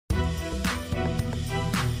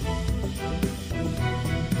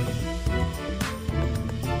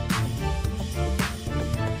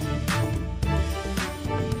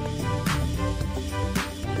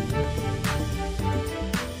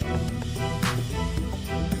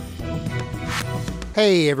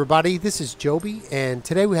Hey everybody, this is Joby, and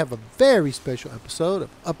today we have a very special episode of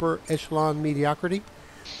Upper Echelon Mediocrity.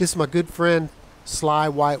 This is my good friend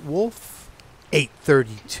slywhitewolf,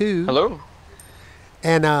 832. Hello.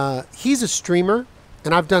 And he's a streamer,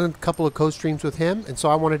 and I've done a couple of co-streams with him, and so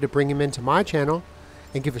I wanted to bring him into my channel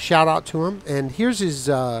and give a shout out to him. And here's his,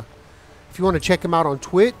 if you want to check him out on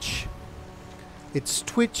Twitch, it's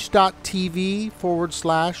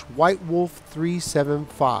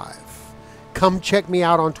twitch.tv/whitewolf375. Come check me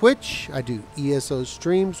out on Twitch. I do ESO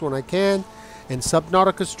streams when I can and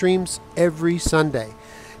Subnautica streams every Sunday.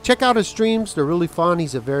 Check out his streams. They're really fun.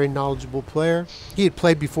 He's a very knowledgeable player. He had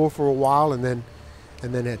played before for a while and then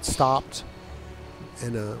had stopped.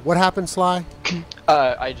 And what happened, Sly?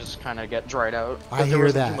 I just kind of get dried out. I hear there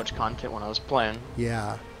wasn't that. too much content when I was playing.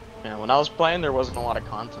 Yeah. Yeah, when I was playing, there wasn't a lot of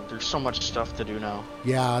content. There's so much stuff to do now.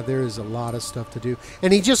 Yeah, there is a lot of stuff to do.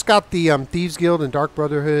 And he just got the Thieves Guild and Dark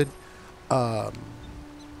Brotherhood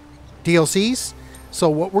DLCs. So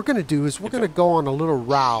what we're going to do is we're going to go on a little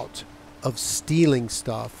route of stealing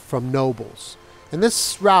stuff from nobles. And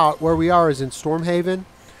this route where we are is in Stormhaven.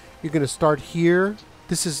 You're going to start here.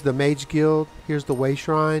 This is the Mage Guild. Here's the Way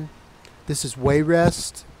Shrine. This is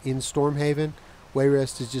Wayrest in Stormhaven.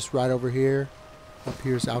 Wayrest is just right over here. Up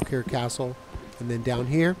here's Alcair Castle. And then down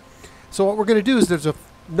here. So what we're going to do is there's a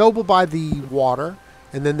noble by the water.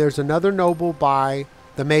 And then there's another noble by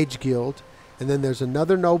the Mage Guild, and then there's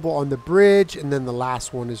another noble on the bridge, and then the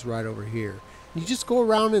last one is right over here. You just go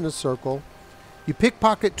around in a circle, you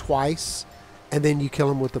pickpocket twice, and then you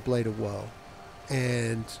kill him with the Blade of Woe.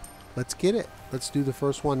 And let's get it. Let's do the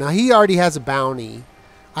first one. Now, he already has a bounty.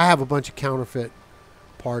 I have a bunch of counterfeit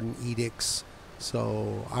pardon edicts,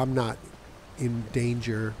 so I'm not in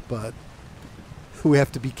danger, but we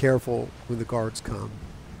have to be careful when the guards come,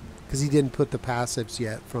 because he didn't put the passives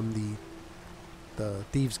yet from the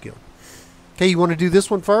Thieves Guild. Okay, you want to do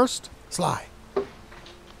this one first? Sly.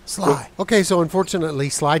 Okay, so unfortunately,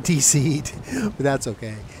 Sly DC'd, but that's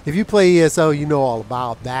okay. If you play ESO, you know all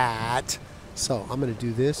about that. So I'm going to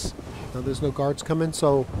do this. Now there's no guards coming.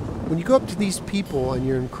 So when you go up to these people and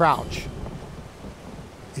you're in crouch,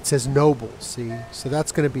 it says nobles, see? So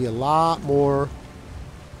that's going to be a lot more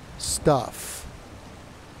stuff.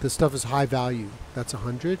 This stuff is high value. That's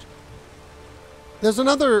 100. There's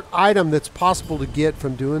another item that's possible to get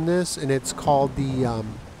from doing this, and it's called the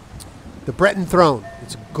Breton Throne.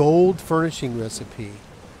 It's a gold furnishing recipe.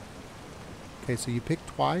 Okay, so you pick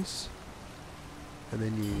twice, and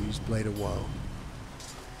then you use Blade of Woe.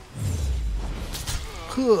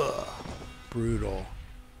 Brutal.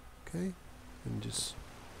 Okay, and just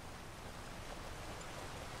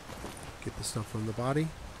get the stuff from the body,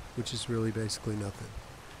 which is really basically nothing.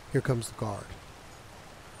 Here comes the guard.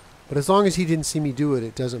 But as long as he didn't see me do it,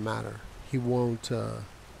 it doesn't matter. He won't. It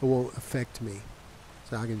won't affect me.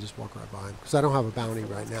 So I can just walk right by him because I don't have a bounty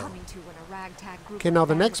right now. Okay, now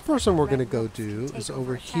the next person we're going to go do is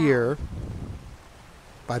over here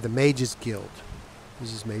by the Mages Guild.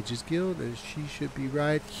 This is Mages Guild, and she should be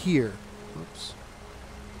right here. Oops.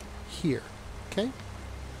 Here. Okay.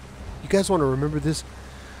 You guys want to remember this?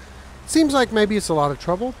 Seems like maybe it's a lot of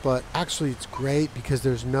trouble, but actually it's great because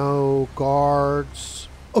there's no guards.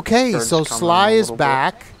 Okay, so Sly is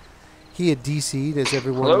back. He had DC'd, as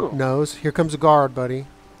everyone knows. Here comes a guard, buddy.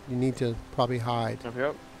 You need to probably hide.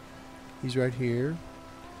 Yep. He's right here.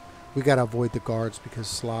 We got to avoid the guards because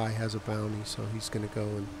Sly has a bounty, so he's going to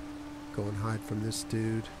go and hide from this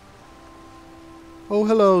dude. Oh,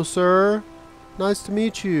 hello, sir. Nice to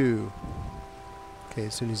meet you. Okay,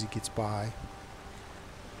 as soon as he gets by.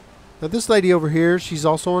 Now, this lady over here, she's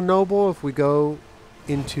also a noble. If we go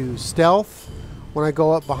into stealth, when I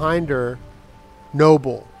go up behind her,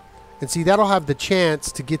 noble. And see, that'll have the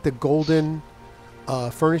chance to get the golden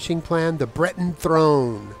furnishing plan, the Breton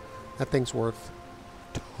Throne. That thing's worth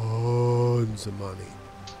tons of money.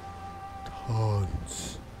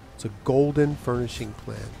 Tons. It's a golden furnishing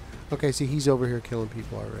plan. Okay, see, he's over here killing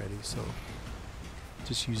people already, so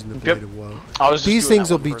just using the Blade of Woe. These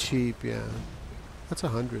things will be cheap, yeah. That's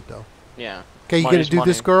 100, though. Yeah. Okay, you gonna do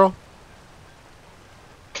this, girl?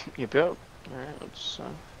 Yep. Alright, let's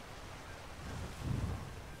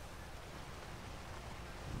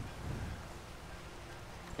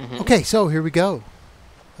Okay, so here we go.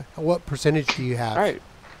 What percentage do you have? Alright.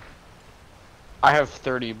 I have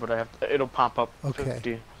 30, but it'll pop up. Okay.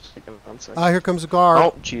 50. Here comes a guard.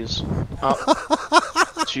 Oh, jeez. Oh.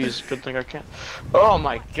 Jeez, good thing I can't. Oh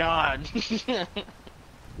my god.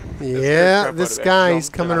 Yeah, this guy, he's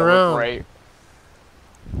coming around. Right.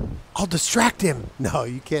 I'll distract him. No,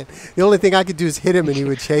 you can't. The only thing I could do is hit him and he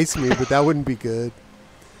would chase me, but that wouldn't be good.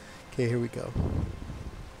 Okay, here we go.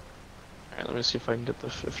 Alright, let me see if I can get the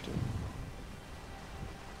 50.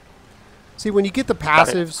 See, when you get the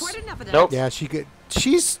passives, Quite enough of that. Nope. yeah,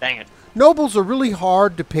 she's Dang it. nobles are really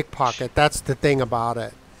hard to pickpocket. That's the thing about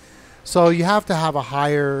it. So you have to have a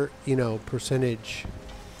higher, you know, percentage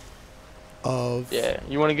of. Yeah,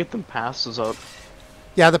 you want to get them passes up.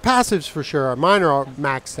 Yeah, the passives for sure. Mine are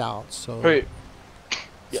maxed out, so Wait.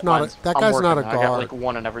 it's not. mine's- That I'm guy's working not a now. I got guard. like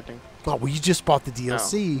one and everything. Oh, well, you just bought the No.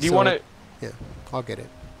 DLC. Do you so want to? Yeah, I'll get it.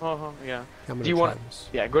 Yeah. I'm gonna Do you try want? this.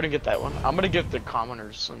 Yeah, go ahead and get that one. I'm gonna get the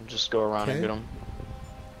commoners and just go around Okay. and get them.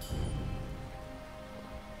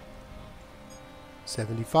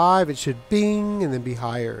 75. It should bing and then be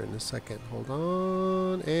higher in a second. Hold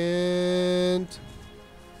on. And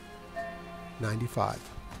 95.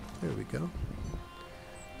 There we go.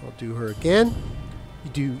 I'll do her again.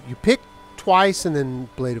 You pick twice and then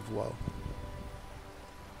Blade of Woe.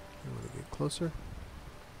 I want to get closer.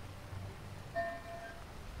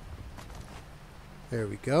 There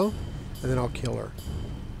we go. And then I'll kill her.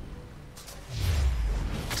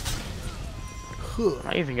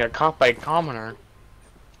 I even got caught by a commoner.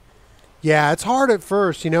 Yeah, it's hard at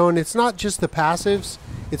first, you know, and it's not just the passives.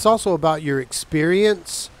 It's also about your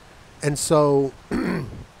experience. And so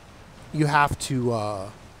you have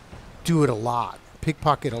to do it a lot,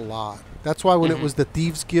 pickpocket a lot. That's why when it was the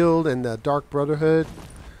Thieves Guild and the Dark Brotherhood,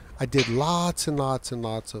 I did lots and lots and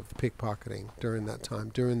lots of pickpocketing during that time,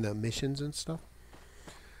 during the missions and stuff.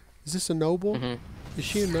 Is this a noble? Is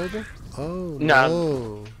she a noble? Oh,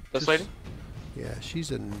 no. This lady? Yeah,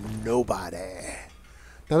 she's a nobody.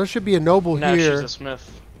 Now there should be a noble No, here. she's a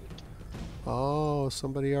smith. Oh,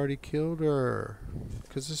 somebody already killed her.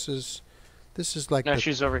 Because this is like. No, the,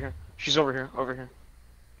 she's over here. She's over here. Over here.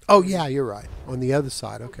 oh yeah, you're right. On the other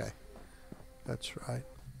side. Okay, that's right.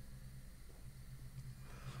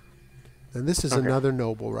 And this is another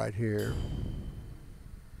noble right here.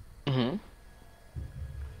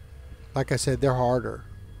 Like I said, they're harder.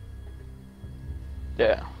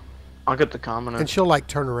 Yeah. I'll get the commoner. And she'll like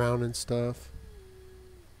turn around and stuff.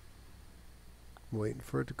 I'm waiting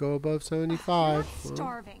for it to go above 75. I'm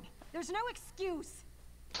starving. There's no excuse.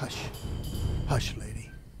 Hush. Hush, lady.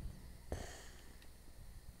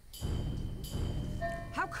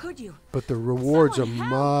 How could you? But the rewards are Someone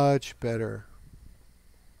help. much better.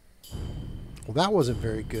 Well, that wasn't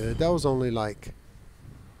very good. That was only like...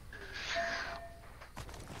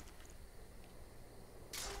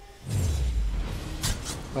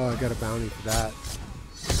 Oh, I got a bounty for that.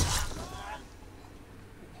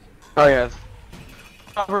 Oh, yeah.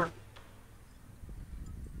 Cover.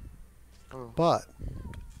 But,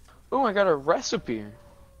 Oh, I got a recipe.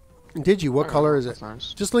 did you? What color is it? That's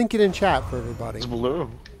nice. Just link it in chat for everybody. It's blue.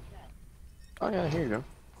 Oh, yeah, here you go.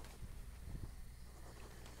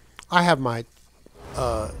 I have my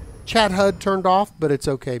chat HUD turned off, but it's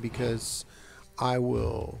okay because I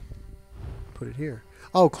will put it here.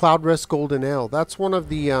 Oh, Cloud Rest Golden Ale. That's one of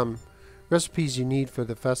the recipes you need for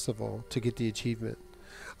the festival to get the achievement.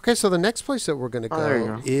 Okay, so the next place that we're going to there you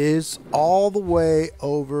go go. is all the way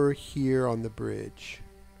over here on the bridge.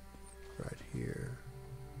 Right here.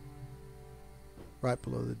 Right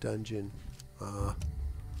below the dungeon.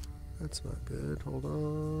 That's not good. Hold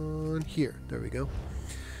on. Here. There we go.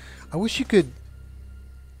 I wish you could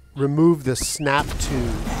remove the snap to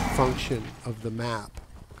function of the map,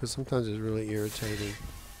 because sometimes it's really irritating.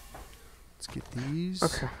 Let's get these.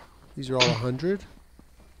 Okay. These are all 100.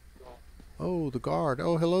 Oh, the guard.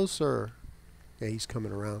 Oh, hello, sir. Yeah, he's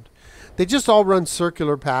coming around. They just all run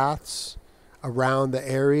circular paths around the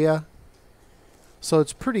area, so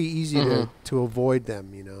it's pretty easy to avoid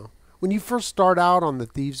them, you know. When you first start out on the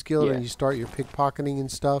Thieves Guild and you start your pickpocketing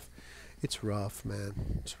and stuff, it's rough,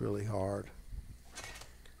 man. It's really hard.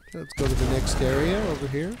 Okay, let's go to the next area over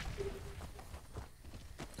here.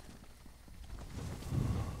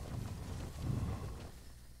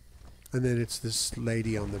 And then it's this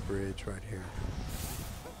lady on the bridge right here.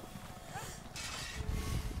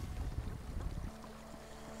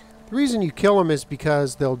 The reason you kill them is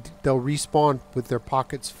because they'll respawn with their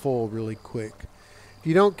pockets full really quick. If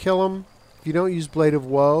you don't kill them, if you don't use Blade of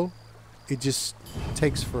Woe, it just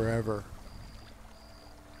takes forever.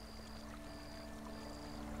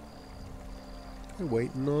 Okay,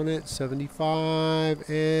 waiting on it. 75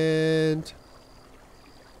 and...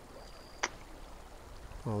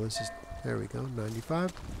 Oh, this is... There we go.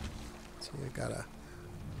 95. See, I got a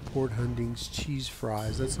Port Hundings cheese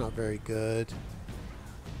fries. That's not very good.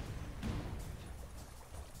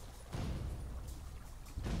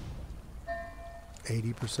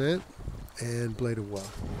 %, and Blade of Woe.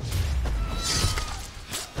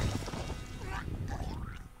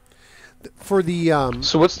 For the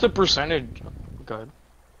So what's the percentage? Go ahead.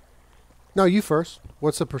 No, you first.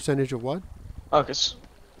 What's the percentage of what? Oh, cause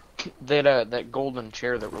that golden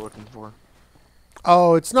chair that we're looking for.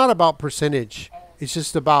 Oh, it's not about percentage. It's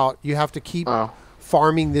just about you have to keep Oh.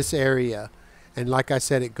 farming this area. And like I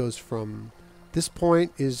said, it goes from this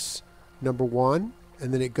point is number 1,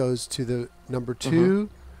 and then it goes to the number 2,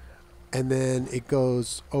 and then it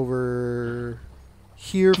goes over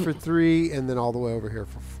here for 3, and then all the way over here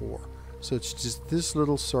for 4. So it's just this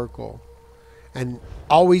little circle. And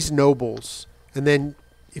always nobles. And then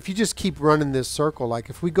if you just keep running this circle, like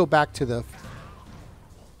if we go back to the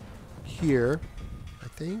here, I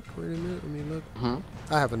think, wait a minute, let me look.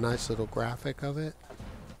 I have a nice little graphic of it.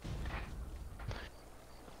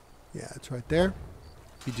 Yeah, it's right there.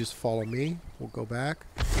 If you just follow me, we'll go back.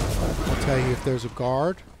 I'll tell you if there's a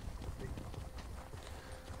guard.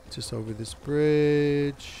 Just over this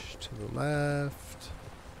bridge to the left.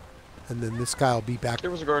 And then this guy will be back.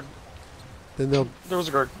 There was a guard. Then they'll There was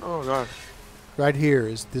a guard. Oh god. right here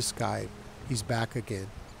is this guy. He's back again.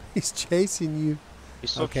 He's chasing you.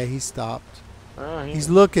 He's still Okay, he stopped. He's He's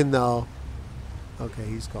looking though. Okay,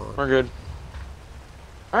 he's gone. We're good.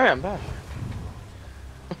 Alright, I'm back.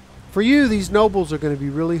 For you, these nobles are going to be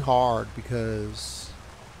really hard because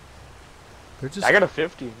they're just I got a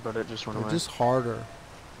 50, but it just went they're away. just harder.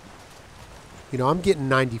 You know, I'm getting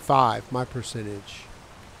 95, my percentage.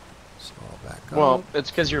 So I'll back up. Well, it's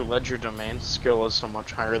because your ledger domain skill is so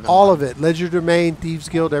much higher than all mine. of it, Ledger Domain, Thieves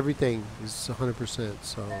Guild, everything is 100%.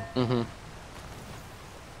 So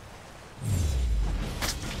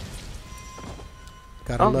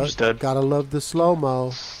Oh, he's dead. gotta love the slow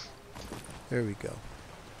mo. There we go.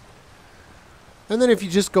 And then if you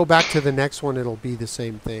just go back to the next one, it'll be the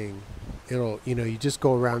same thing. It'll, you know, you just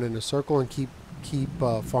go around in a circle and keep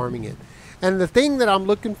farming it. And the thing that I'm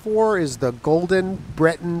looking for is the Golden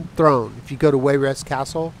Breton Throne. If you go to Wayrest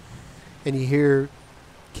Castle and you hear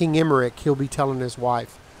King Emmerich, he'll be telling his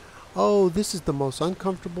wife, "Oh, this is the most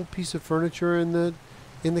uncomfortable piece of furniture in the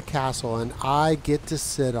castle, and I get to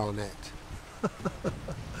sit on it."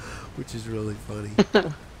 Which is really funny.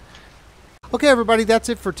 Okay, everybody, that's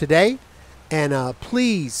it for today. And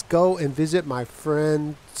please go and visit my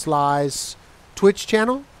friend Sly's Twitch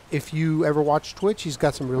channel. If you ever watch Twitch, he's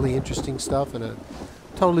got some really interesting stuff and a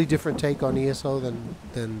totally different take on ESO than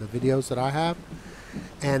the videos that I have.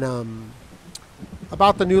 And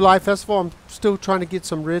about the New Life Festival, I'm still trying to get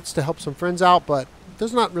some writs to help some friends out, but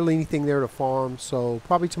there's not really anything there to farm, so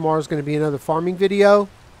probably tomorrow's going to be another farming video.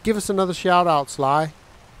 Give us another shout out, Sly.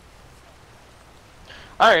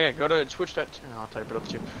 Alright, yeah, go to Twitch. I'll type it up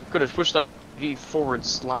too. Go to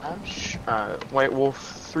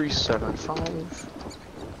twitch.tv/whitewolf375.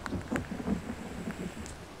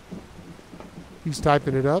 He's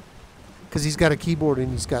typing it up because he's got a keyboard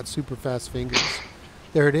and he's got super fast fingers.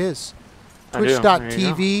 There it is.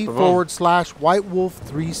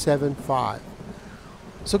 Twitch.tv/whitewolf375.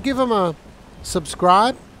 So give him a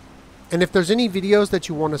subscribe. And if there's any videos that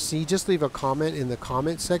you want to see, just leave a comment in the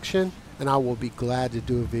comment section, and I will be glad to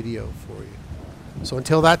do a video for you. So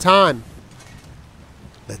until that time,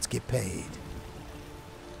 let's get paid.